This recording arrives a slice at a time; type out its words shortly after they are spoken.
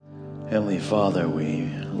Heavenly Father,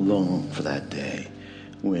 we long for that day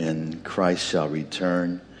when Christ shall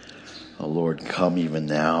return. Oh, Lord, come even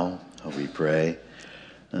now, we pray.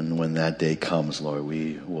 And when that day comes, Lord,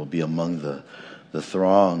 we will be among the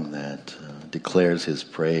throng that declares his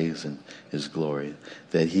praise and his glory.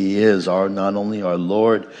 That he is not only our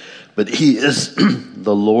Lord, but he is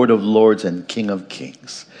the Lord of lords and King of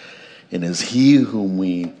kings. And is he whom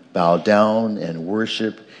we bow down and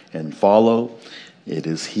worship and follow. It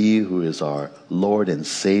is he who is our Lord and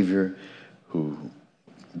Savior, who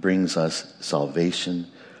brings us salvation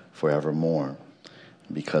forevermore,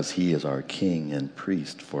 because he is our King and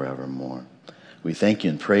priest forevermore. We thank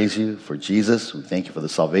you and praise you for Jesus. We thank you for the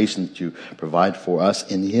salvation that you provide for us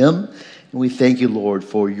in him. And we thank you, Lord,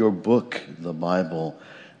 for your book, the Bible,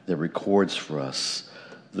 that records for us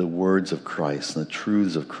the words of Christ and the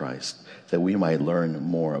truths of Christ, that we might learn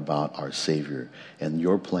more about our Savior and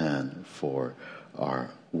your plan for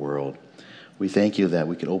our world. We thank you that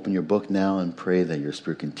we can open your book now and pray that your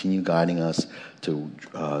Spirit continue guiding us to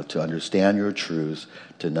understand your truths,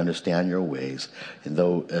 to understand your ways. And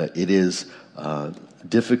though it is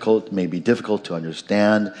difficult, may be difficult to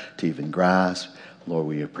understand, to even grasp, Lord,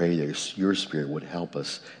 we pray that your Spirit would help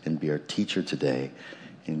us and be our teacher today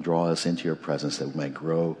and draw us into your presence, that we might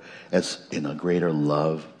grow as in a greater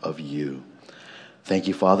love of you. Thank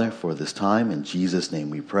you, Father, for this time. In Jesus' name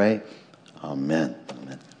we pray. Amen.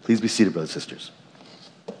 Amen. Please be seated, brothers and sisters.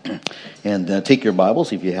 And take your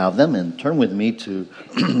Bibles, if you have them, and turn with me to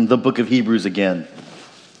the book of Hebrews again.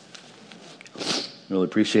 Really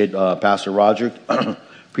appreciate Pastor Roger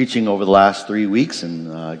preaching over the last 3 weeks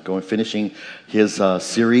and finishing his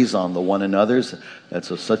series on the one another's.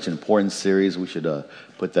 That's such an important series. We should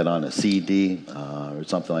put that on a CD or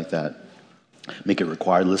something like that. Make it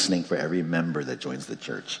required listening for every member that joins the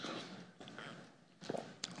church.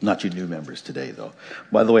 Not you new members today, though.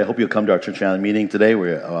 By the way, I hope you'll come to our church family meeting today.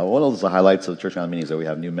 One of the highlights of the church family meeting is that we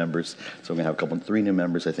have new members. So we're going to have 3 new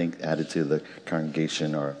members, I think, added to the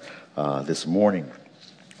congregation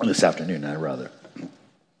this afternoon, rather.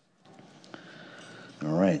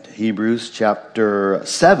 All right, Hebrews chapter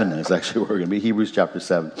 7 is actually where we're going to be, Hebrews chapter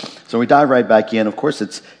 7. So we dive right back in. Of course,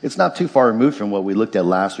 it's not too far removed from what we looked at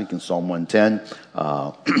last week in Psalm 110.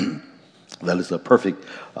 That is perfect.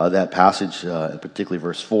 That passage, particularly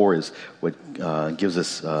verse 4, is what gives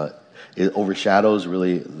us, it overshadows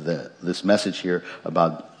really this message here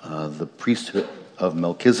about the priesthood of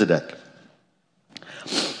Melchizedek.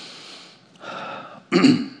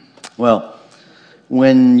 Well,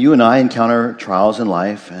 when you and I encounter trials in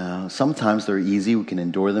life, sometimes they're easy. We can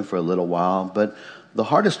endure them for a little while. But the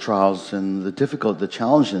hardest trials and the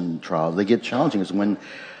challenging trials, they get challenging is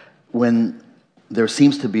when there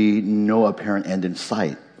seems to be no apparent end in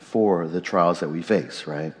sight for the trials that we face,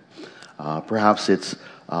 right? Perhaps it's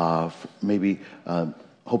maybe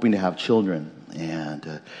hoping to have children,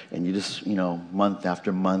 and you just, month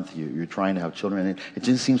after month, you're trying to have children, and it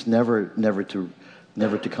just seems never to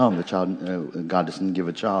come. The child, God doesn't give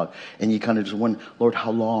a child, and you kind of just wonder, Lord,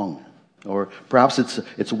 how long? Or perhaps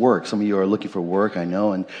it's work. Some of you are looking for work, I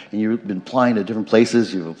know, and you've been applying to different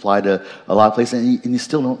places. You've applied to a lot of places, and you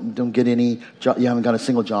still don't get any job. You haven't got a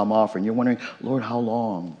single job offer, and you're wondering, Lord, how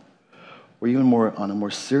long? Or even on a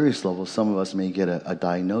more serious level, some of us may get a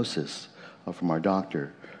diagnosis from our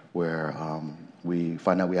doctor where we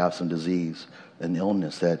find out we have some disease, an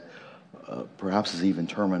illness that perhaps is even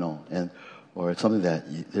terminal, or it's something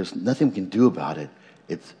that there's nothing we can do about it.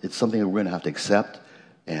 It's something that we're going to have to accept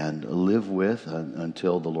and live with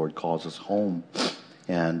until the Lord calls us home.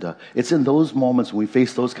 And it's in those moments when we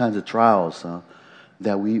face those kinds of trials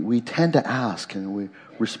that we tend to ask, and we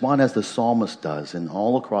respond as the psalmist does. And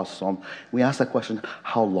all across Psalm, we ask that question,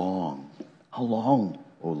 how long? How long,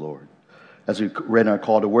 O Lord? As we read in our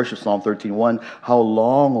call to worship, Psalm 13:1, how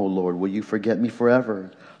long, O Lord, will you forget me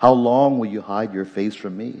forever? How long will you hide your face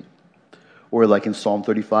from me? Or like in Psalm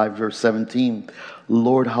 35, verse 17,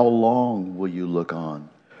 Lord, how long will you look on?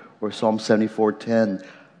 Or Psalm 74:10,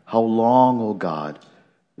 how long, O God,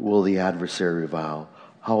 will the adversary revile?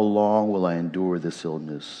 How long will I endure this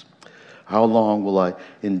illness? How long will I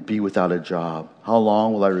be without a job? How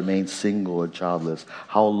long will I remain single or childless?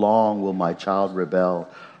 How long will my child rebel?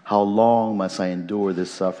 How long must I endure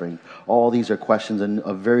this suffering? All these are questions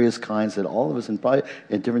of various kinds that all of us, probably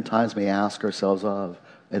at different times, may ask ourselves of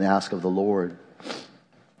and ask of the Lord.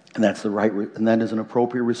 And that's and that is an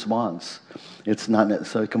appropriate response. It's not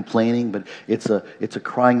necessarily complaining, but it's a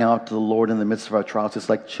crying out to the Lord in the midst of our trials. It's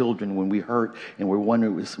like children when we hurt and we're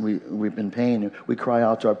wondering, we've been in pain, we cry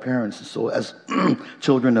out to our parents. And so as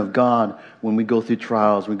children of God, when we go through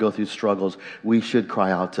trials, we go through struggles, we should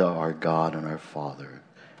cry out to our God and our Father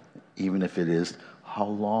even if it is, how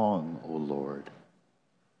long, O Lord?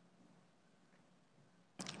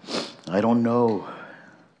 I don't know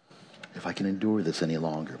if I can endure this any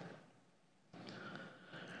longer.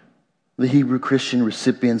 The Hebrew Christian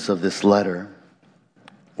recipients of this letter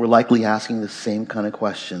were likely asking the same kind of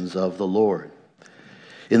questions of the Lord.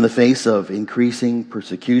 In the face of increasing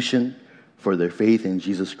persecution for their faith in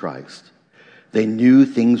Jesus Christ, they knew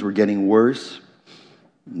things were getting worse.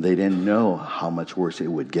 They didn't know how much worse it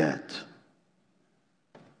would get.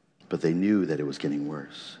 But they knew that it was getting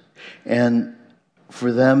worse. And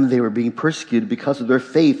for them, they were being persecuted because of their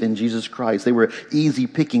faith in Jesus Christ. They were easy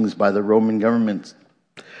pickings by the Roman government.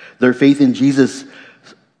 Their faith in Jesus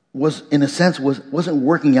was, in a sense, wasn't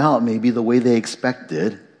working out maybe the way they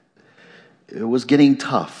expected. It was getting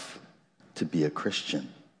tough to be a Christian.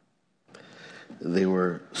 They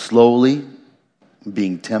were slowly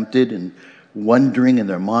being tempted and wondering in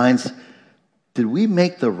their minds, did we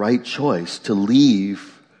make the right choice to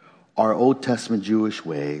leave our Old Testament Jewish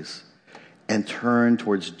ways and turn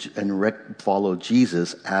towards and follow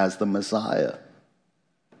Jesus as the Messiah?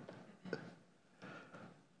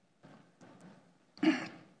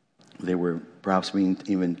 They were perhaps being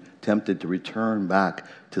even tempted to return back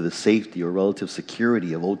to the safety or relative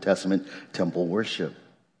security of Old Testament temple worship.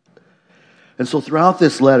 And so throughout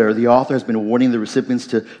this letter, the author has been warning the recipients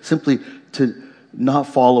to simply to not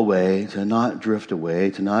fall away, to not drift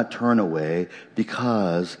away, to not turn away,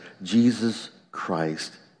 because Jesus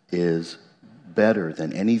Christ is better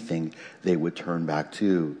than anything they would turn back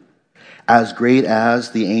to. As great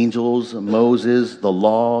as the angels, Moses, the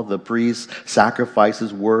law, the priests,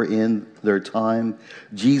 sacrifices were in their time,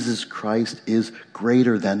 Jesus Christ is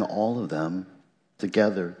greater than all of them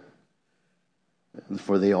together.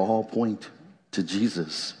 For they all point to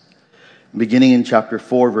Jesus. Beginning in chapter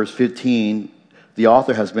 4, verse 15, the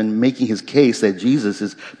author has been making his case that Jesus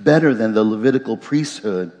is better than the Levitical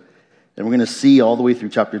priesthood. And we're going to see all the way through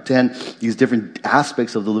chapter 10 these different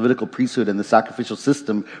aspects of the Levitical priesthood and the sacrificial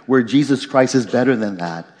system where Jesus Christ is better than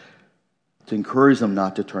that, to encourage them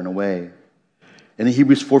not to turn away. And in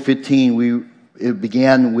Hebrews 4:15, it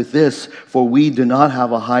began with this: for we do not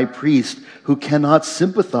have a high priest who cannot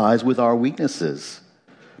sympathize with our weaknesses,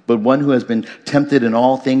 but one who has been tempted in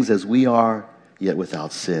all things as we are, yet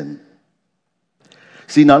without sin.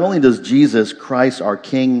 See, not only does Jesus Christ, our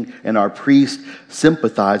King and our priest,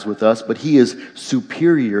 sympathize with us, but he is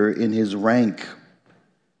superior in his rank.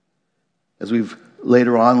 As we've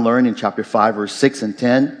later on learned in chapter 5, verse 6 and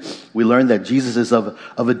 10, we learn that Jesus is of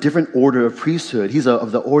a different order of priesthood. He's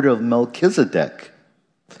of the order of Melchizedek.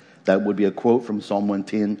 That would be a quote from Psalm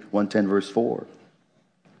 110 verse 4.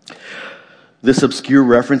 This obscure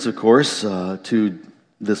reference, of course, to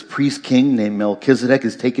this priest king named Melchizedek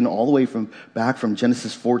is taken all the way back from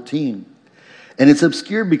Genesis 14. And it's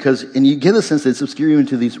obscure because, and you get a sense that it's obscure even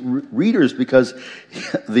to these readers because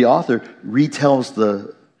the author retells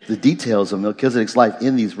the details of Melchizedek's life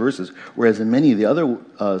in these verses, whereas in many of the other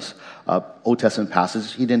Old Testament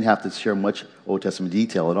passages, he didn't have to share much Old Testament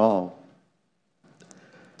detail at all.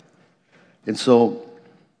 And so,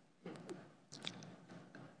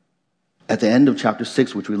 at the end of chapter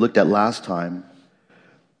 6, which we looked at last time,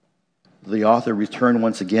 the author returned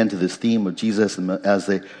once again to this theme of Jesus as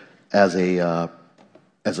a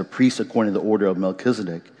priest according to the order of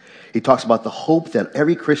Melchizedek. He talks about the hope that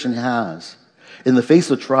every Christian has. In the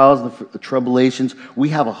face of trials and the tribulations, we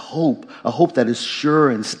have a hope that is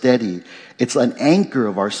sure and steady. It's an anchor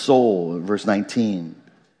of our soul, verse 19.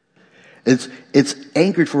 It's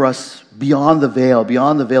anchored for us beyond the veil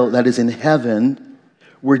that is in heaven,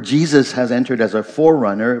 where Jesus has entered as our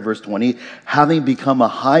forerunner, verse 20, having become a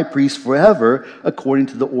high priest forever according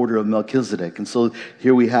to the order of Melchizedek. And so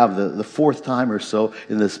here we have the fourth time or so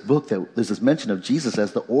in this book that there's this mention of Jesus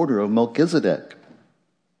as the order of Melchizedek.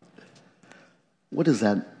 What does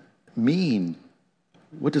that mean?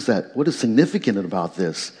 What is significant about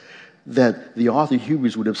this? That the author of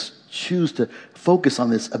Hebrews would have choose to focus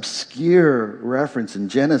on this obscure reference in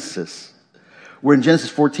Genesis. Where in Genesis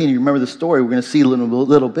 14, you remember the story, we're going to see a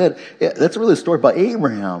little bit. That's really a story about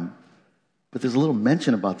Abraham. But there's a little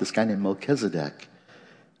mention about this guy named Melchizedek.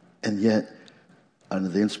 And yet, under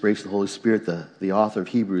the inspiration of the Holy Spirit, the author of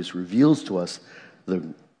Hebrews reveals to us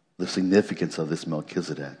the significance of this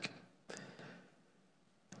Melchizedek.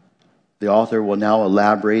 The author will now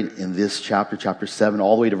elaborate in this chapter 7,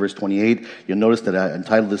 all the way to verse 28. You'll notice that I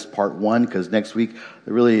entitled this part 1 because next week,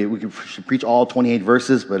 should preach all 28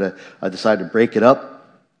 verses, but I decided to break it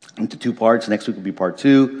up into 2 parts. Next week will be part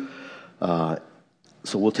 2.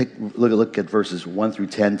 So we'll take a look at verses 1 through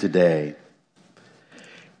 10 today.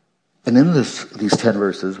 And in these 10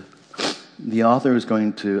 verses, the author is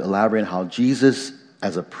going to elaborate how Jesus,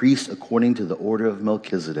 as a priest according to the order of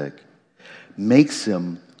Melchizedek, makes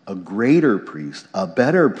him a greater priest, a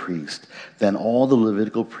better priest than all the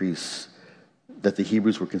Levitical priests that the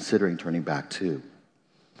Hebrews were considering turning back to.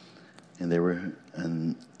 And they were,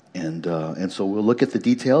 and so we'll look at the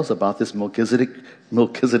details about this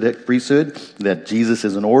Melchizedek priesthood that Jesus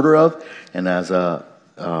is an order of, and as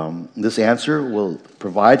this answer will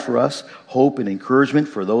provide for us hope and encouragement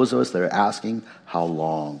for those of us that are asking, how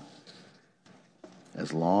long?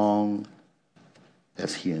 As long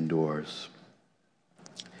as he endures,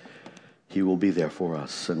 he will be there for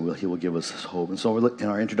us, and he will give us hope. And so in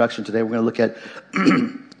our introduction today, we're going to look at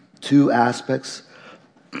two aspects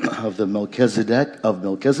of Melchizedek,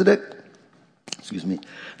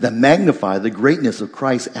 that magnify the greatness of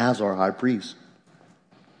Christ as our high priest.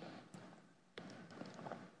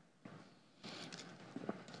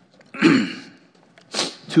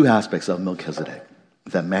 Two aspects of Melchizedek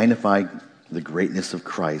that magnify the greatness of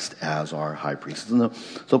Christ as our high priest.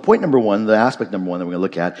 So point number one, the aspect number one that we're going to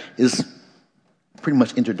look at is pretty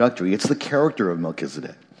much introductory. It's the character of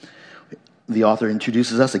Melchizedek. The author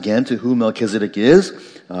introduces us again to who Melchizedek is,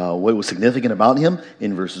 what was significant about him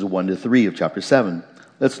in verses 1 to 3 of chapter 7.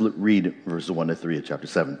 Let's read verses 1 to 3 of chapter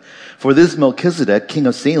 7. For this Melchizedek, king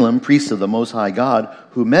of Salem, priest of the Most High God,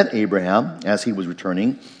 who met Abraham as he was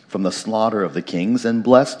returning from the slaughter of the kings and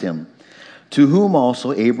blessed him, to whom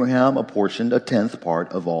also Abraham apportioned a tenth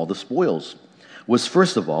part of all the spoils, was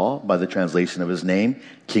first of all, by the translation of his name,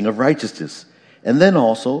 king of righteousness, and then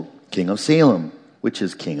also king of Salem, which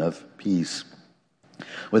is king of peace.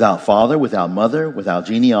 Without father, without mother, without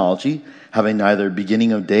genealogy, having neither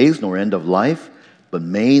beginning of days nor end of life, but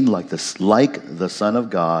made like the Son of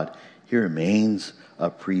God, he remains a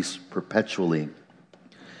priest perpetually.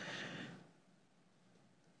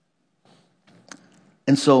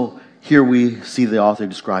 And so here we see the author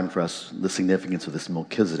describing for us the significance of this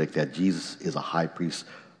Melchizedek, that Jesus is a high priest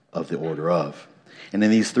of the order of. And in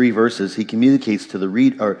these three verses, the author communicates to the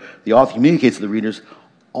readers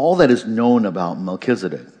all that is known about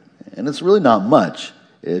Melchizedek. And it's really not much.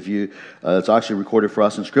 It's actually recorded for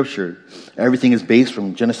us in Scripture. Everything is based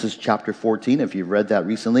from Genesis chapter 14. If you've read that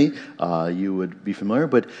recently, you would be familiar.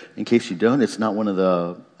 But in case you don't, it's not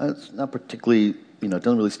particularly, it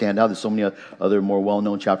doesn't really stand out. There's so many other more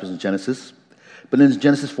well-known chapters in Genesis. But in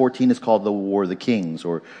Genesis 14, it's called the War of the Kings,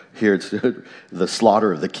 or here it's the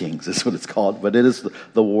Slaughter of the Kings is what it's called. But it is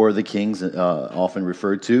the War of the Kings, often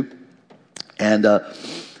referred to. And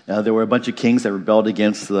there were a bunch of kings that rebelled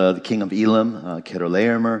against the king of Elam,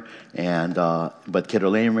 Chedorlaomer. But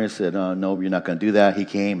Chedorlaomer said, no, you're not going to do that. He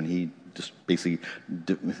came and he just basically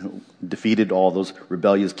defeated all those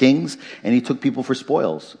rebellious kings. And he took people for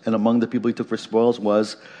spoils. And among the people he took for spoils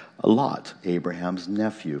was Lot, Abraham's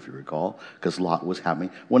nephew, if you recall, because Lot was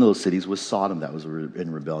having, one of those cities was Sodom that was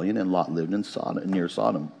in rebellion, and Lot lived in near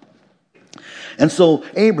Sodom. And so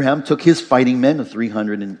Abraham took his fighting men,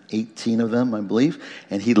 318 of them, I believe,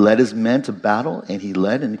 and he led his men to battle, and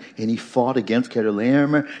he fought against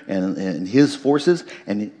Chedorlaomer and his forces,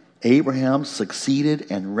 and Abraham succeeded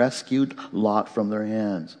and rescued Lot from their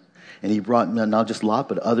hands. And he brought not just Lot,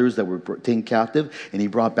 but others that were taken captive. And he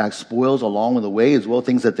brought back spoils along the way as well,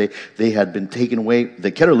 things that they had been taken away,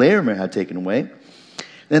 that Chedorlaomer had taken away.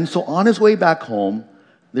 And so on his way back home,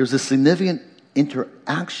 there's a significant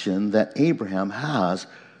interaction that Abraham has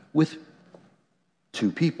with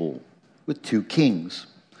two people, with two kings.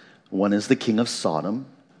 One is the king of Sodom,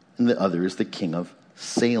 and the other is the king of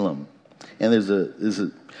Salem. And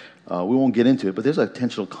we won't get into it, but there's a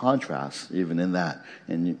potential contrast even in that.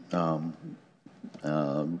 And you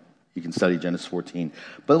can study Genesis 14.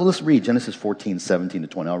 But let's read Genesis 14, 17 to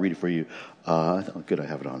 20. I'll read it for you. Good, I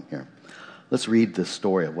have it on here. Let's read the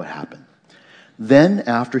story of what happened. Then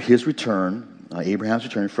after his return, Abraham's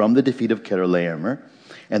return from the defeat of Chedorlaomer,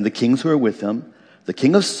 and the kings who were with him, the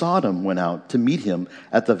king of Sodom went out to meet him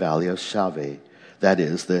at the valley of Shaveh, that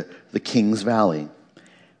is, the king's valley.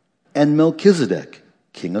 And Melchizedek,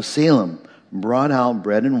 king of Salem, brought out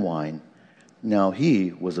bread and wine. Now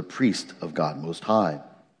he was a priest of God Most High.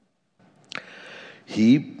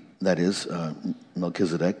 He, that is,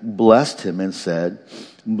 Melchizedek, blessed him and said,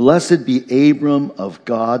 Blessed be Abram of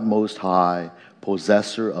God Most High,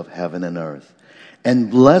 possessor of heaven and earth.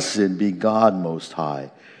 And blessed be God Most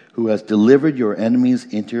High, who has delivered your enemies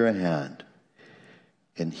into your hand.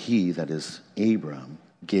 And he, that is, Abram,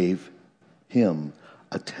 gave him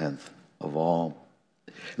a tenth of all.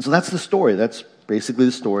 And so that's the story. That's basically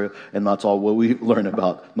the story, and that's all what we learn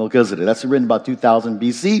about Melchizedek. That's written about 2000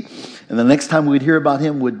 BC, and the next time we'd hear about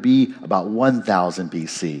him would be about 1000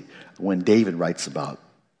 BC, when David writes about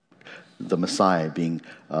the Messiah being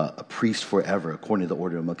a priest forever, according to the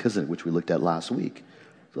order of Melchizedek, which we looked at last week.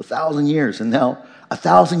 So 1,000 years. And now,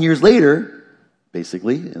 1,000 years later,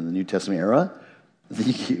 basically, in the New Testament era,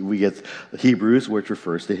 we get Hebrews, which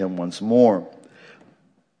refers to him once more.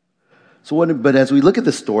 But as we look at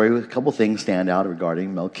the story, a couple things stand out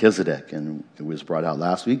regarding Melchizedek, and it was brought out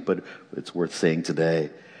last week, but it's worth saying today.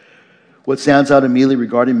 What stands out immediately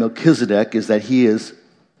regarding Melchizedek is that he is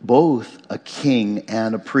both a king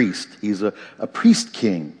and a priest. He's a priest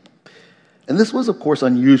king. And this was, of course,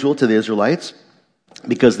 unusual to the Israelites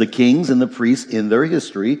because the kings and the priests in their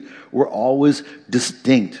history were always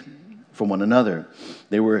distinct from one another.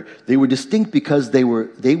 They were distinct because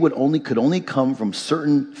could only come from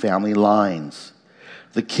certain family lines.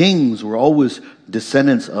 The kings were always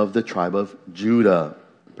descendants of the tribe of Judah,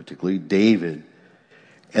 particularly David.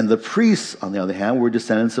 And the priests, on the other hand, were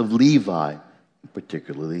descendants of Levi,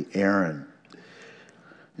 particularly Aaron.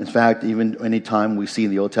 In fact, even any time we see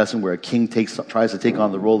in the Old Testament where a king tries to take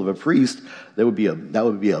on the role of a priest, that would be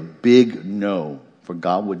a big no, for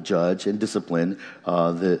God would judge and discipline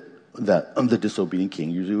the disobedient king.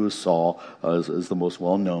 Usually it was Saul is the most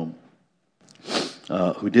well known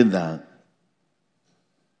who did that.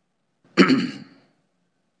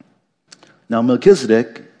 Now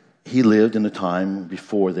Melchizedek, he lived in a time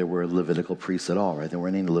before there were Levitical priests at all, right? There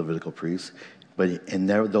weren't any Levitical priests.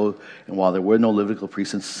 While there were no Levitical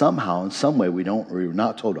priests, and somehow, in some way, we're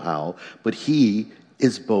not told how, but he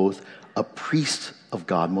is both a priest of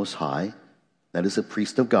God Most High, that is a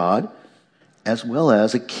priest of God, as well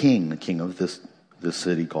as a king of this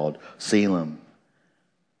city called Salem.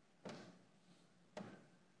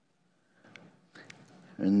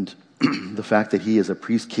 And the fact that he is a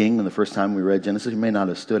priest king, and the first time we read Genesis, he may not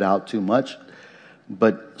have stood out too much,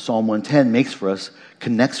 but Psalm 110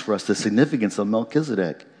 connects for us the significance of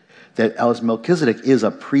Melchizedek. That as Melchizedek is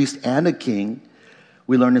a priest and a king,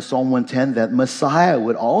 we learn in Psalm 110 that Messiah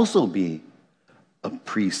would also be a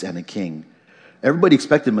priest and a king. Everybody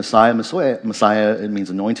expected Messiah. Messiah, it means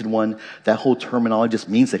anointed one. That whole terminology just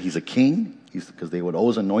means that he's a king, because they would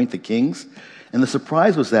always anoint the kings. And the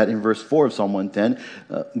surprise was that in verse 4 of Psalm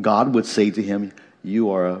 110, God would say to him,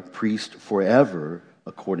 "You are a priest forever,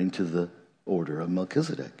 according to the order of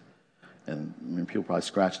Melchizedek." And people probably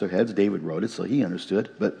scratched their heads. David wrote it, so he understood.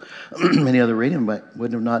 But many other reading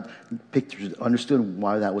would have not understood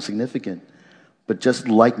why that was significant. But just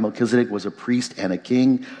like Melchizedek was a priest and a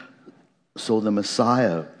king, so the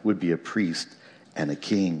Messiah would be a priest and a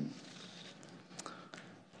king.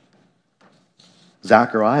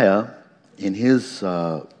 Zechariah, in his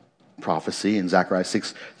prophecy, in Zechariah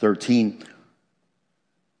 6:13,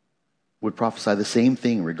 would prophesy the same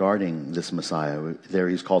thing regarding this Messiah. There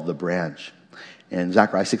he's called the branch. In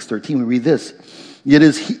Zechariah 6:13, we read this: It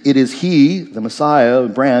is he, the Messiah,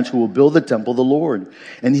 branch, who will build the temple of the Lord,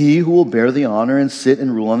 and he who will bear the honor and sit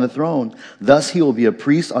and rule on the throne. Thus he will be a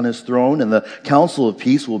priest on his throne, and the council of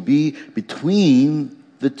peace will be between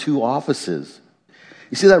the two offices.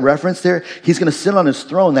 You see that reference there? He's going to sit on his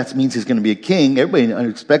throne. That means he's going to be a king. Everybody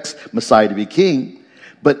expects Messiah to be king.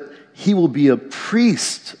 But he will be a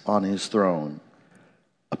priest on his throne.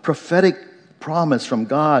 A prophetic promise from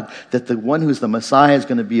God that the one who's the Messiah is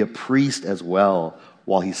going to be a priest as well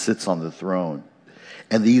while he sits on the throne.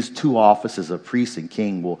 And these two offices of priest and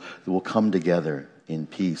king will come together in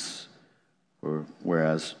peace.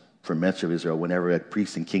 Whereas for much of Israel, whenever a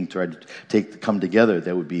priest and king tried to come together,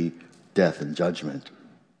 there would be death and judgment.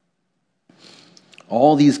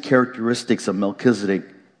 All these characteristics of Melchizedek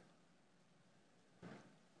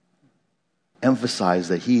emphasize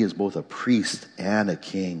that he is both a priest and a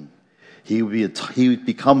king. He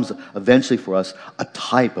becomes eventually for us a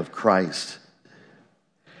type of Christ.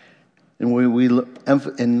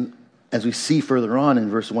 And as we see further on in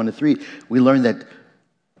verse 1 to 3, we learn that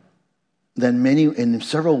in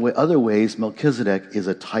several other ways, Melchizedek is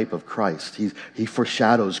a type of Christ. He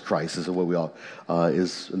foreshadows Christ, is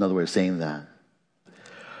another way of saying that.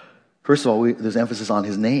 First of all, there's emphasis on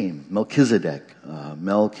his name, Melchizedek.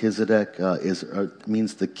 Melchizedek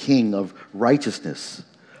means the king of righteousness.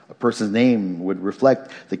 A person's name would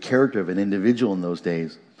reflect the character of an individual in those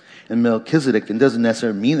days. And Melchizedek, it doesn't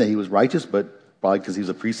necessarily mean that he was righteous, but probably because he was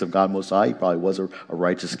a priest of God Most High, he probably was a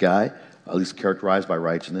righteous guy, at least characterized by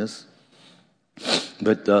righteousness.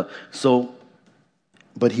 But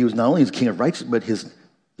he was not only the king of righteousness, but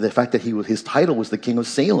the fact that his title was the king of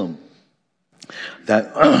Salem.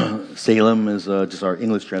 That Salem is just our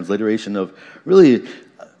English transliteration of, really,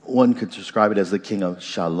 one could describe it as the king of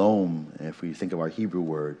Shalom, if we think of our Hebrew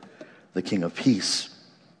word, the king of peace.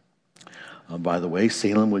 By the way,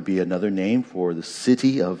 Salem would be another name for the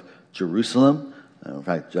city of Jerusalem, In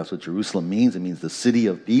fact, that's what Jerusalem means. It means the city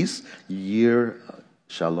of peace. Yir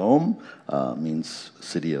Shalom means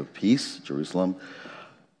city of peace, Jerusalem.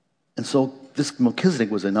 And so this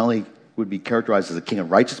Melchizedek was not only would be characterized as a king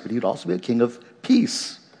of righteousness, but he would also be a king of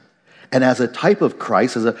peace. And as a type of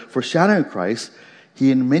Christ, as a foreshadowing of Christ,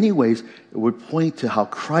 he in many ways would point to how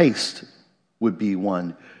Christ would be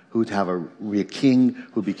one who would be a king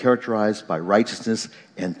who would be characterized by righteousness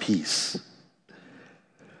and peace.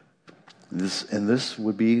 This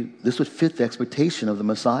would fit the expectation of the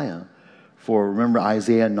Messiah. For remember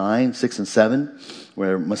Isaiah 9, 6, and 7,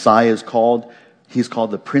 where Messiah is called, he's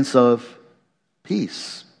called the Prince of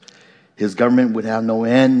Peace. His government would have no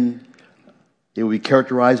end. It would be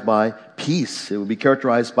characterized by peace. It would be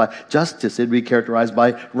characterized by justice. It would be characterized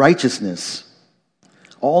by righteousness.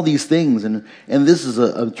 All these things. And this is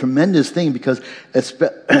a tremendous thing because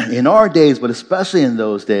in our days, but especially in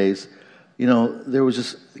those days, there was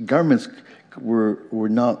just, governments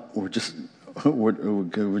were just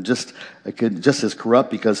as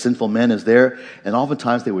corrupt because sinful men is there. And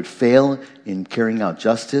oftentimes they would fail in carrying out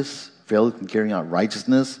justice, fail in carrying out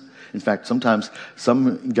righteousness. In fact, sometimes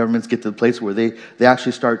some governments get to the place where they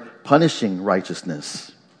actually start punishing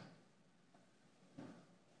righteousness.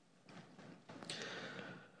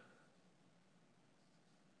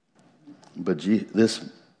 But this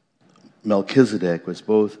Melchizedek was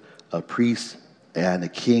both a priest and a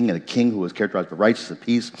king who was characterized by righteousness and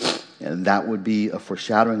peace, and that would be a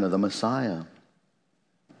foreshadowing of the Messiah.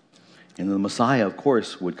 And the Messiah, of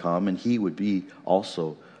course, would come, and he would be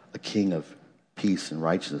also a king of peace and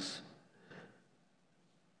righteousness.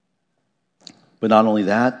 But not only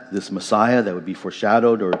that, this Messiah that would be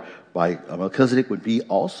foreshadowed by Melchizedek would be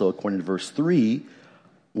also, according to verse 3,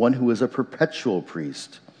 one who is a perpetual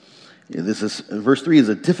priest. Verse 3 is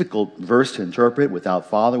a difficult verse to interpret: without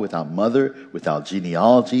father, without mother, without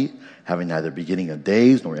genealogy, having neither beginning of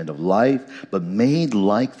days nor end of life, but made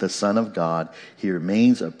like the Son of God, he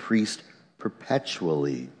remains a priest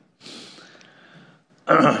perpetually.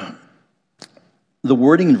 The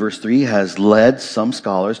wording in verse 3 has led some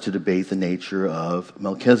scholars to debate the nature of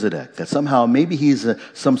Melchizedek. That somehow maybe he's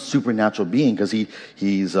some supernatural being, because he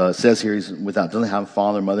says here he's doesn't have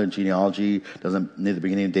father, mother, genealogy, doesn't near the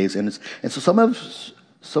beginning of days. And so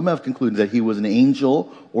some have concluded that he was an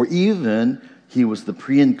angel, or even he was the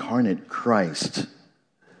pre-incarnate Christ.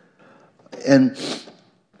 And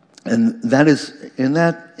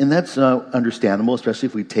that's understandable, especially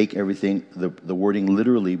if we take everything, the wording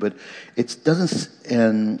literally. But it doesn't.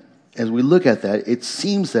 And as we look at that, it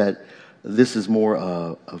seems that this is more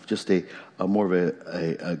of just a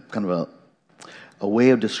kind of a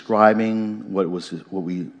way of describing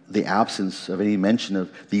the absence of any mention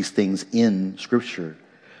of these things in Scripture,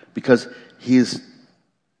 because he is.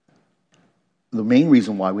 The main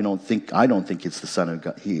reason why I don't think it's the Son of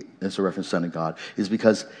God, it's a reference to Son of God, is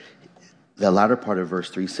because the latter part of verse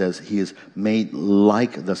 3 says he is made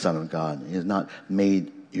like the Son of God. He is not made,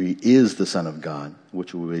 he is the Son of God,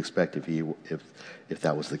 which we would expect if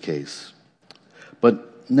that was the case.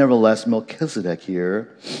 But nevertheless, Melchizedek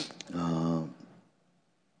here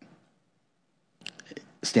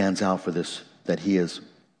stands out for this, that he is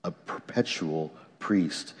a perpetual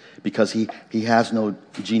priest, because he has no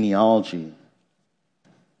genealogy.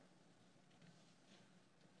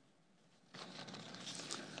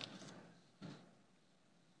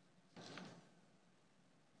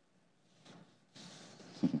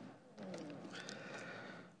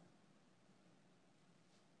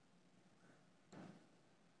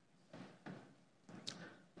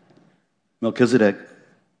 Melchizedek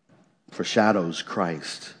foreshadows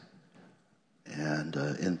Christ,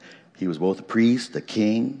 and he was both a priest, a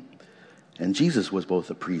king, and Jesus was both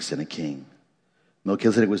a priest and a king.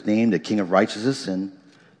 Melchizedek was named a king of righteousness, and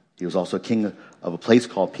he was also a king of a place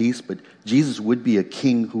called peace, but Jesus would be a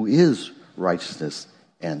king who is righteousness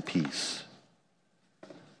and peace.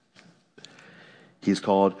 He's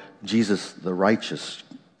called Jesus the righteous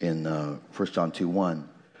in 1 John 2:1.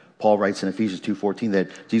 Paul writes in Ephesians 2:14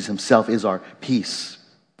 that Jesus himself is our peace.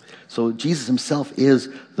 So Jesus himself is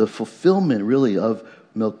the fulfillment, really, of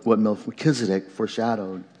what Melchizedek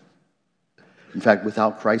foreshadowed. In fact,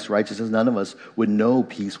 without Christ's righteousness, none of us would know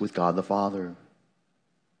peace with God the Father.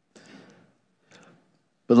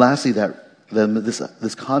 But lastly,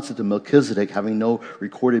 this concept of Melchizedek having no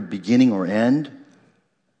recorded beginning or end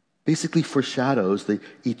basically foreshadows the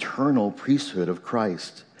eternal priesthood of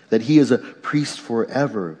Christ, that he is a priest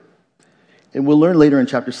forever. And we'll learn later in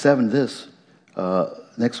chapter 7 this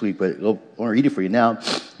next week, but I want to read it for you now.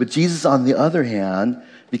 But Jesus, on the other hand,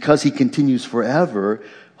 because he continues forever,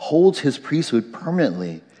 holds his priesthood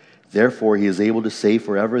permanently. Therefore, he is able to save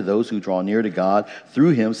forever those who draw near to God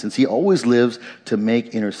through him, since he always lives to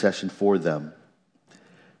make intercession for them.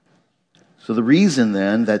 So the reason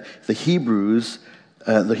then that the Hebrew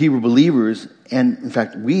believers, and in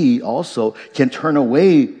fact we also can turn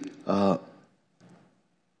away or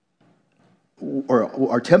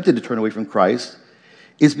are tempted to turn away from Christ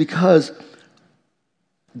is because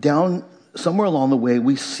down somewhere along the way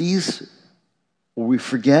we cease or we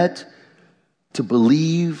forget to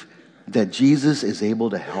believe that Jesus is able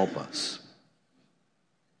to help us.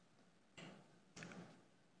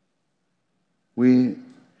 We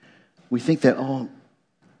think that,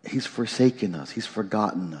 he's forsaken us, he's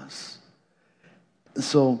forgotten us.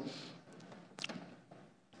 So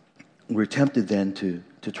we're tempted then to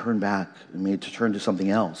turn back, to turn to something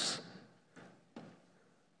else.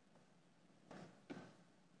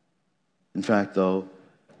 In fact, though,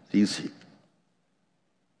 these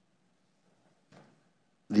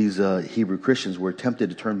Hebrew Christians were tempted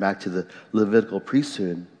to turn back to the Levitical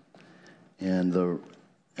priesthood, and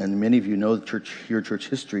many of you know your church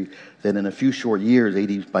history, that in a few short years,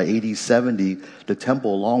 by AD 70, the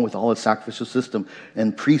temple, along with all its sacrificial system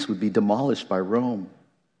and priests, would be demolished by Rome.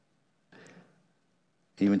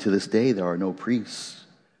 Even to this day, there are no priests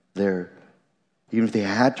there. Even if they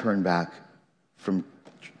had turned back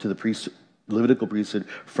to the Levitical priesthood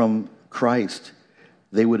from Christ,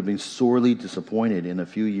 they would have been sorely disappointed in a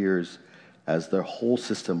few years as their whole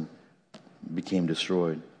system became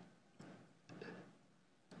destroyed.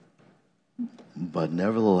 But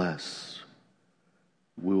nevertheless,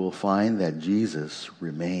 we will find that Jesus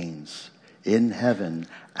remains in heaven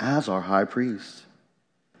as our high priest.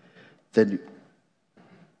 That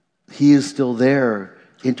he is still there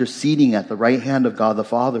interceding at the right hand of God the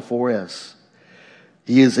Father for us.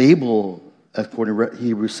 He is able, according to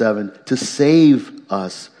Hebrews 7, to save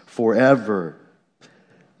us forever,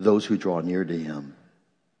 those who draw near to him.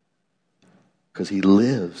 Because he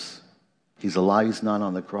lives. He's alive. He's not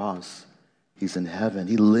on the cross. He's in heaven.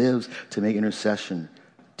 He lives to make intercession,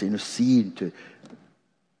 to intercede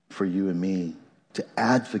for you and me, to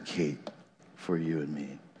advocate for you and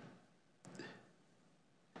me.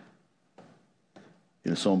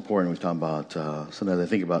 It's so important. We're talking about, sometimes I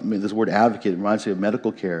think about, this word advocate reminds me of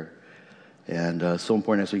medical care. And so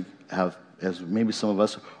important as maybe some of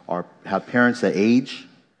us have parents that age.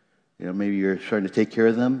 Maybe you're trying to take care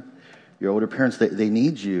of them. Your older parents, they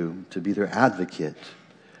need you to be their advocate.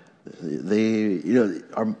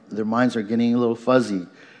 Their minds are getting a little fuzzy,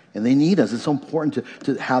 and they need us. It's so important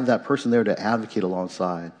to have that person there to advocate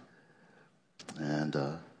alongside. And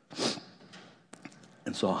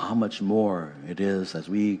so how much more it is as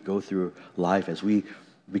we go through life, as we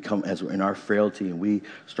become, as we're in our frailty and we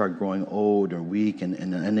start growing old or weak and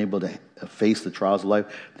unable to face the trials of life,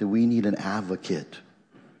 that we need an advocate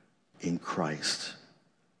in Christ,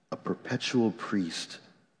 a perpetual priest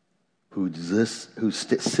who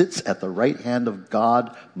sits at the right hand of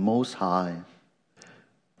God Most High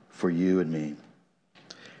for you and me.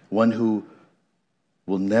 One who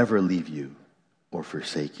will never leave you or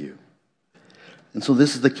forsake you. And so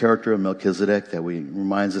this is the character of Melchizedek that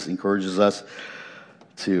reminds us, encourages us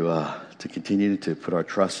to continue to put our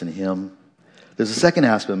trust in him. There's a second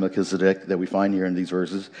aspect of Melchizedek that we find here in these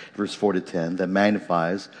verses, verse 4 to 10, that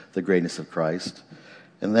magnifies the greatness of Christ,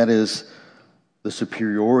 and that is the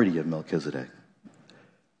superiority of Melchizedek.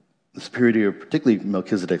 The superiority of particularly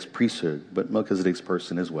Melchizedek's priesthood, but Melchizedek's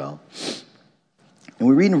person as well. And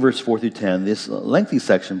we read in verse 4 through 10, this lengthy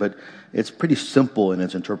section, but it's pretty simple in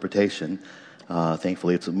its interpretation.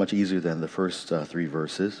 Thankfully, it's much easier than the first three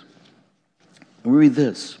verses. We read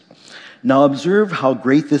this. Now observe how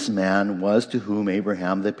great this man was, to whom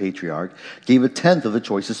Abraham the patriarch gave a tenth of the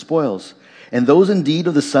choicest spoils. And those indeed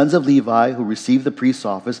of the sons of Levi who receive the priest's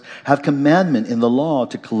office have commandment in the law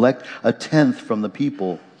to collect a tenth from the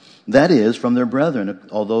people, that is, from their brethren,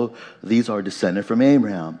 although these are descended from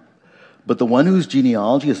Abraham. But the one whose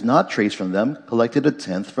genealogy is not traced from them collected a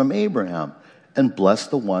tenth from Abraham, and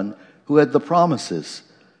blessed the one who had the promises.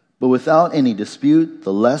 But without any dispute,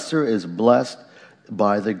 the lesser is blessed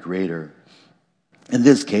by the greater. In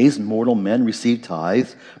this case, mortal men receive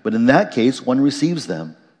tithes, but in that case, one receives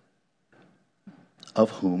them, of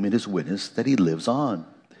whom it is witnessed that he lives on.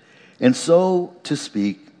 And so, to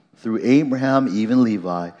speak, through Abraham, even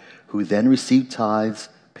Levi, who then received tithes,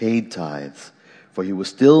 paid tithes, for he was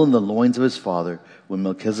still in the loins of his father when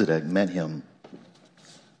Melchizedek met him.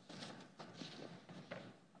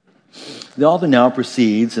 The author now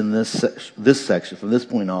proceeds in this section, from this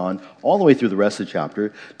point on, all the way through the rest of the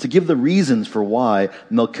chapter, to give the reasons for why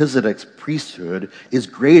Melchizedek's priesthood is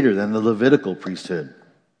greater than the Levitical priesthood.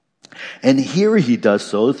 And here he does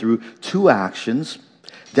so through two actions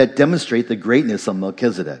that demonstrate the greatness of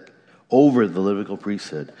Melchizedek over the Levitical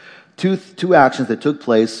priesthood. Two actions that took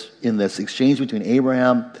place in this exchange between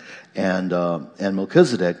Abraham and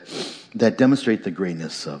Melchizedek that demonstrate the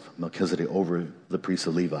greatness of Melchizedek over the priests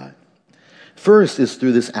of Levi. First is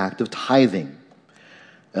through this act of tithing.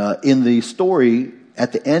 In the story,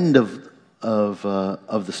 at the end of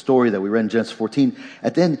the story that we read in Genesis 14,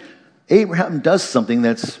 at the end, Abraham does something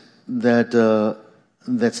that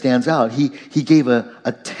stands out. He gave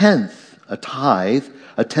a tenth, a tithe,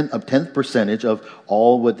 a tenth percentage of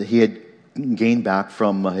all what he had gained back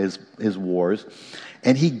from his wars,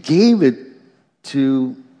 and he gave it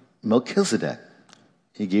to Melchizedek.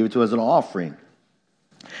 He gave it to as an offering.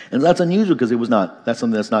 And that's unusual because that's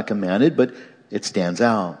something that's not commanded, but it stands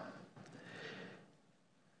out.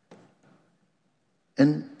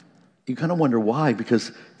 And you kind of wonder why,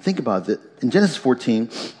 because think about it. In Genesis 14,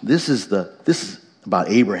 this is about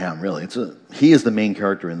Abraham, really. He is the main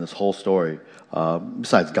character in this whole story,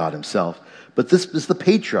 besides God himself. But this is the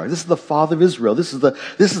patriarch. This is the father of Israel. This is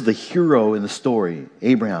the hero in the story.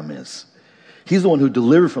 Abraham is. He's the one who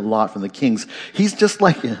delivered Lot from the kings. He's just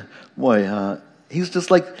like, he's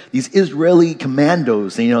just like these Israeli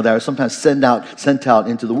commandos, that are sometimes sent out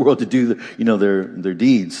into the world to do their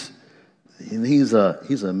deeds. And he's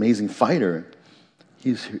an amazing fighter.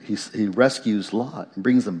 He rescues Lot and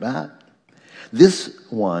brings them back. This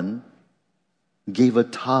one gave a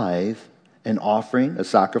tithe, an offering, a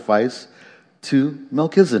sacrifice to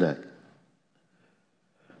Melchizedek.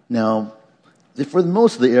 Now, for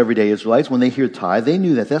most of the everyday Israelites, when they hear tithe, they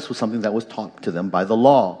knew that this was something that was taught to them by the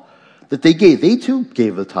law. That they too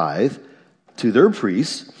gave a tithe to their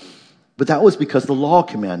priests, but that was because the law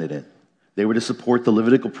commanded it. They were to support the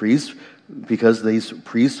Levitical priests because these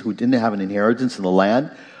priests who didn't have an inheritance in the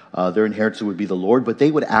land, their inheritance would be the Lord, but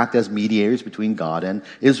they would act as mediators between God and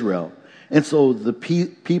Israel. And so the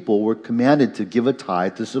people were commanded to give a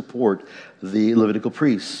tithe to support the Levitical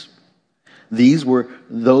priests. These were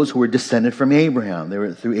those who were descended from Abraham. They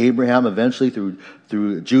were through Abraham, eventually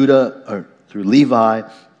through Judah, or through Levi,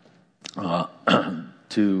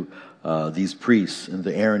 to these priests, and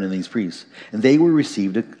to Aaron and these priests. And they were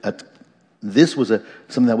received this was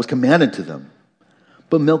something that was commanded to them.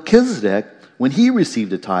 But Melchizedek, when he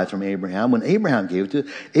received a tithe from Abraham, when Abraham gave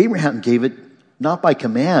it not by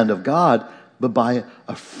command of God, but by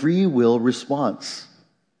a free will response.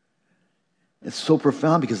 It's so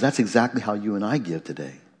profound because that's exactly how you and I give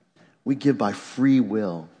today. We give by free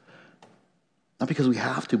will. Not because we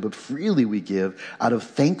have to, but freely we give out of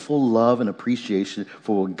thankful love and appreciation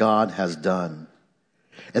for what God has done.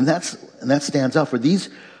 And that stands out for these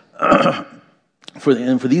for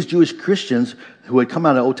these Jewish Christians who had come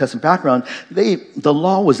out of an Old Testament background. The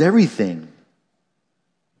law was everything.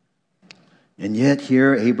 And yet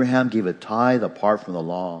here Abraham gave a tithe apart from the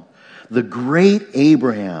law. The great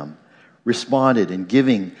Abraham responded in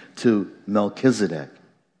giving to Melchizedek.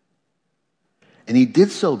 And he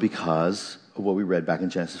did so because of what we read back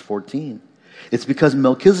in Genesis 14. It's because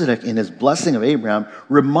Melchizedek, in his blessing of Abraham,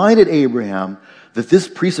 reminded Abraham that this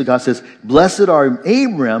priest of God says, "Blessed are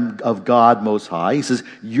Abraham of God Most High." He says,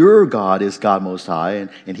 "Your God is God Most High,"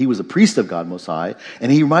 and he was a priest of God Most High.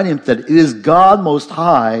 And he reminded him that it is God Most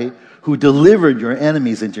High who delivered your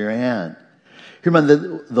enemies into your hand.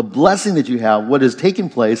 Remember, the blessing that you have, what has taken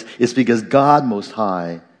place, is because God Most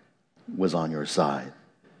High was on your side.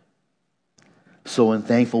 So in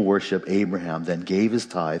thankful worship, Abraham then gave his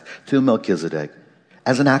tithe to Melchizedek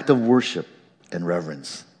as an act of worship and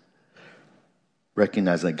reverence,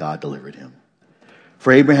 recognizing that God delivered him.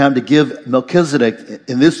 For Abraham to give Melchizedek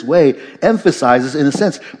in this way emphasizes, in a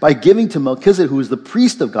sense, by giving to Melchizedek, who is the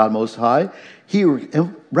priest of God Most High, he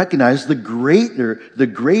recognized the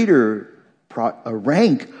greater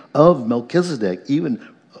rank of Melchizedek, even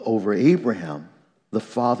over Abraham, the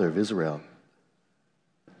father of Israel.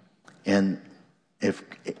 And if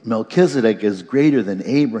Melchizedek is greater than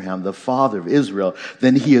Abraham, the father of Israel,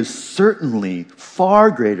 then he is certainly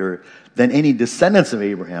far greater than any descendants of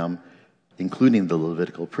Abraham, including the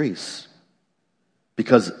Levitical priests.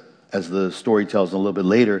 Because, as the story tells a little bit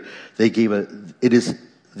later,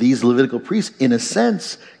 these Levitical priests, in a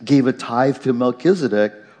sense, gave a tithe to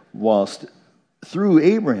Melchizedek through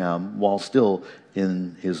Abraham while still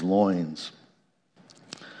in his loins.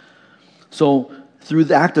 So, through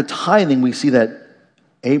the act of tithing, we see that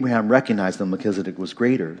Abraham recognized that Melchizedek was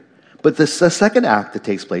greater. But the second act that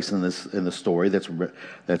takes place in the story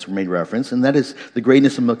that's made reference, and that is the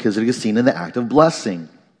greatness of Melchizedek is seen in the act of blessing.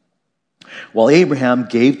 While Abraham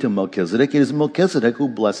gave to Melchizedek, it is Melchizedek who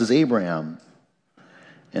blesses Abraham.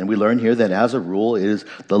 And we learn here that as a rule, it is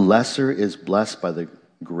the lesser is blessed by the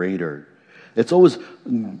greater. It's always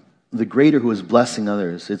the greater who is blessing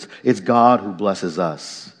others. It's God who blesses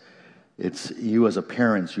us. It's you as a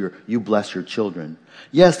parent, you bless your children.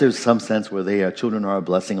 Yes, there's some sense where children are a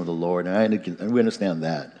blessing of the Lord, and we understand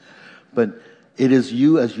that. But it is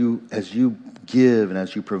you as you give and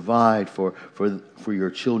as you provide for your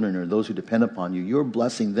children or those who depend upon you, you're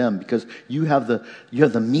blessing them because you have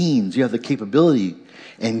the means, you have the capability.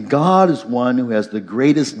 And God is one who has the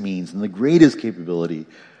greatest means and the greatest capability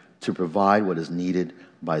to provide what is needed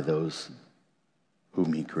by those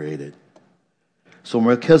whom he created. So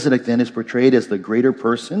Melchizedek then is portrayed as the greater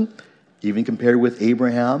person, even compared with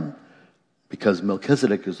Abraham, because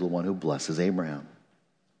Melchizedek is the one who blesses Abraham.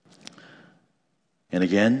 And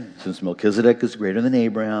again, since Melchizedek is greater than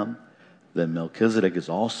Abraham, then Melchizedek is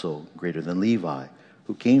also greater than Levi,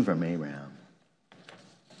 who came from Abraham.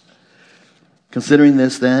 Considering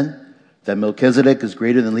this then, that Melchizedek is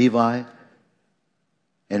greater than Levi,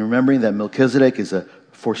 and remembering that Melchizedek is a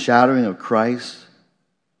foreshadowing of Christ,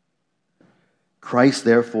 Christ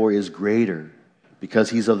therefore is greater because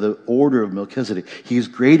he's of the order of Melchizedek. He's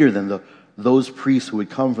greater than those priests who would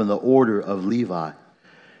come from the order of Levi.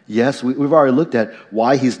 Yes, we've already looked at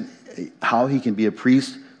how he can be a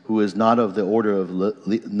priest who is not of the order of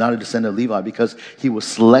not a descendant of Levi, because he was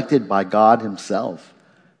selected by God himself,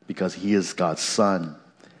 because he is God's son,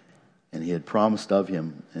 and he had promised of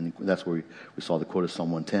him, and that's where we saw the quote of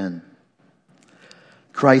Psalm 110.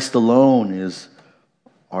 Christ alone is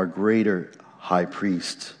our greater high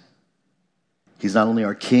priest. He's not only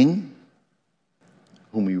our king,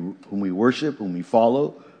 whom we worship, whom we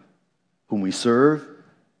follow, whom we serve.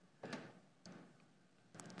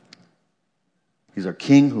 He's our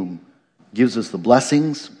king who gives us the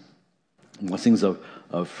blessings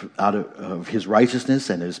of his righteousness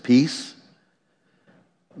and his peace.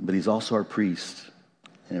 But he's also our priest.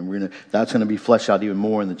 And that's going to be fleshed out even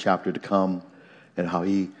more in the chapter to come, and how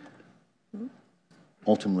he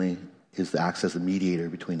ultimately is the access, the mediator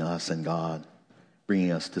between us and God,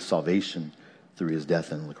 bringing us to salvation through his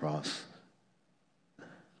death on the cross.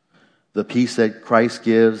 The peace that Christ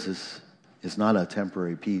gives is not a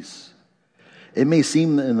temporary peace. It may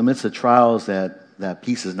seem in the midst of trials that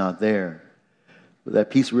peace is not there. But that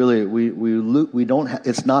peace really, we don't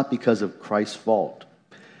it's not because of Christ's fault.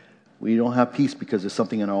 We don't have peace because there's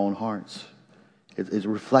something in our own hearts. It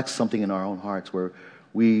reflects something in our own hearts where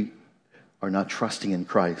we are not trusting in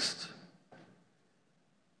Christ.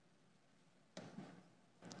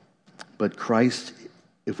 But Christ,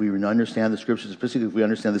 if we understand the scriptures, especially if we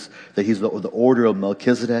understand this, that he's the order of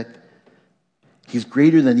Melchizedek, he's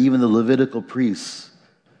greater than even the Levitical priests.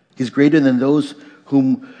 He's greater than those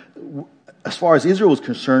whom, as far as Israel was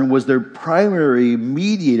concerned, was their primary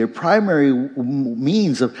mediator, primary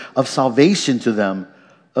means of salvation to them.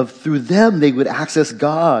 Through them, they would access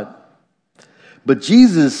God. But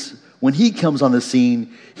Jesus, when he comes on the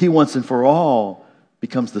scene, he once and for all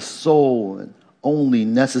becomes the sole and only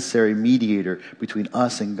necessary mediator between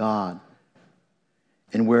us and God.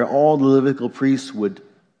 And where all the Levitical priests would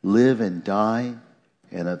live and die,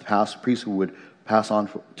 and a past priest who would pass on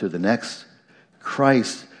to the next,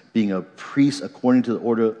 Christ, being a priest according to the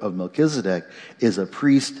order of Melchizedek, is a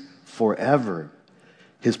priest forever.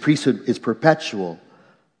 His priesthood is perpetual,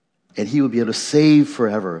 and he will be able to save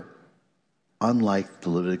forever, unlike the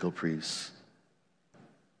Levitical priests.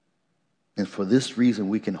 And for this reason,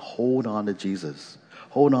 we can hold on to Jesus,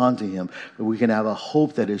 hold on to him. We can have a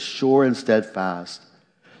hope that is sure and steadfast.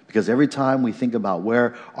 Because every time we think about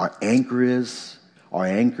where our anchor is, our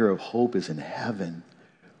anchor of hope is in heaven,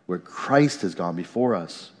 where Christ has gone before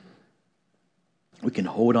us. We can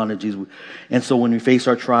hold on to Jesus. And so when we face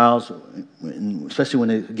our trials, especially when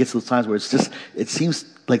it gets to those times where it seems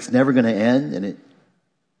like it's never going to end, and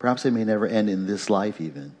perhaps it may never end in this life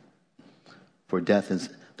even. For death is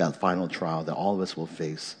that final trial that all of us will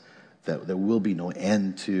face, that there will be no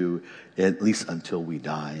end to, at least until we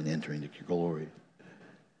die and enter into glory.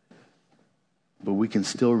 But we can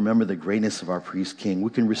still remember the greatness of our priest king. We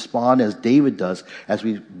can respond as David does,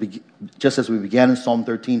 just as we began in Psalm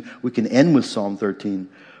 13, we can end with Psalm 13.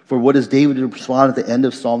 For what does David respond at the end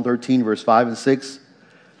of Psalm 13, verse 5 and 6?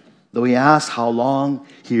 Though he asks how long,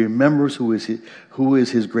 he remembers who is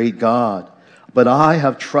his great God. But I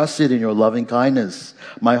have trusted in your loving kindness.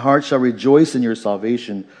 My heart shall rejoice in your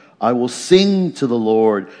salvation. I will sing to the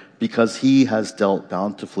Lord because he has dealt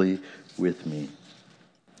bountifully with me.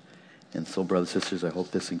 And so, brothers and sisters, I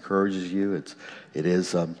hope this encourages you. It is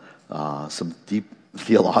some deep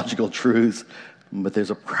theological truths, but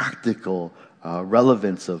there's a practical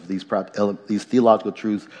relevance of these theological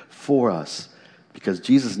truths for us, Because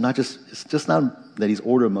Jesus, it's just not that he's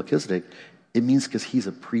order of Melchizedek. It means because he's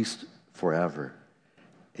a priest forever.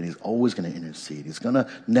 And he's always going to intercede. He's going to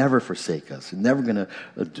never forsake us. He's never going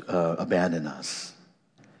to abandon us.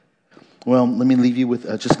 Well, let me leave you with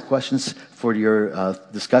just questions for your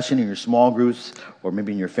discussion in your small groups or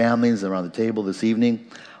maybe in your families around the table this evening.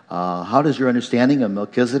 How does your understanding of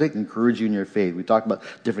Melchizedek encourage you in your faith? We talked about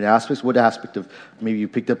different aspects. What aspect of maybe you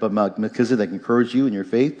picked up about Melchizedek encouraged you in your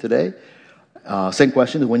faith today? Second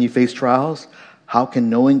question is, when you face trials, how can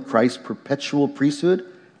knowing Christ's perpetual priesthood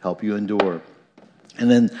help you endure?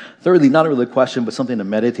 And then thirdly, not really a question, but something to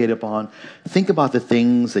meditate upon. Think about the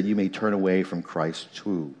things that you may turn away from Christ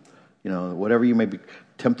to. Whatever you may be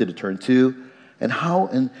tempted to turn to,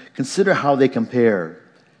 and consider how they compare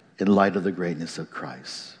in light of the greatness of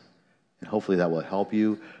Christ. And hopefully that will help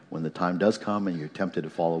you when the time does come and you're tempted to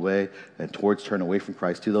fall away and turn away from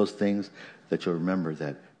Christ to those things, that you'll remember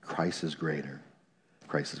that Christ is greater.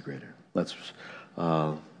 Christ is greater. Let's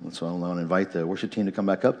I want to invite the worship team to come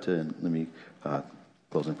back up and let me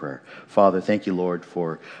close in prayer. Father, thank you, Lord,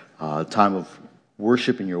 for a time of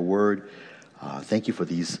worship in your word. Thank you for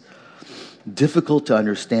these difficult to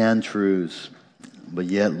understand truths, but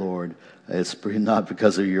yet, Lord, it's not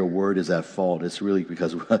because of your word is at fault. It's really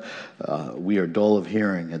because we are dull of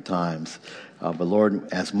hearing at times. But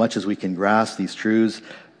Lord, as much as we can grasp these truths,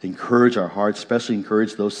 encourage our hearts, especially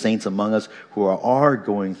encourage those saints among us who are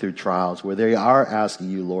going through trials, where they are asking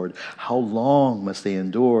you, Lord, how long must they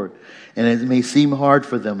endure? And it may seem hard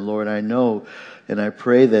for them, Lord, I know. And I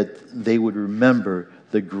pray that they would remember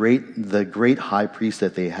the great high priest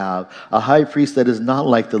that they have, a high priest that is not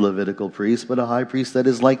like the Levitical priest, but a high priest that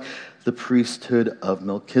is like the priesthood of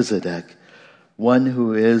Melchizedek, one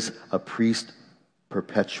who is a priest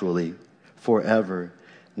perpetually, forever.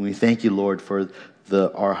 And we thank you, Lord, for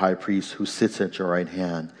our high priest who sits at your right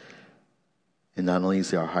hand. And not only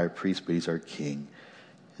is he our high priest, but he's our king.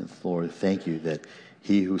 And Lord, thank you that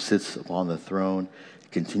he who sits upon the throne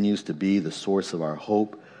continues to be the source of our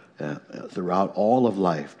hope throughout all of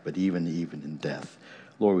life, but even in death.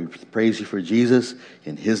 Lord, we praise you for Jesus.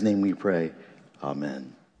 In his name we pray.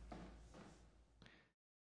 Amen.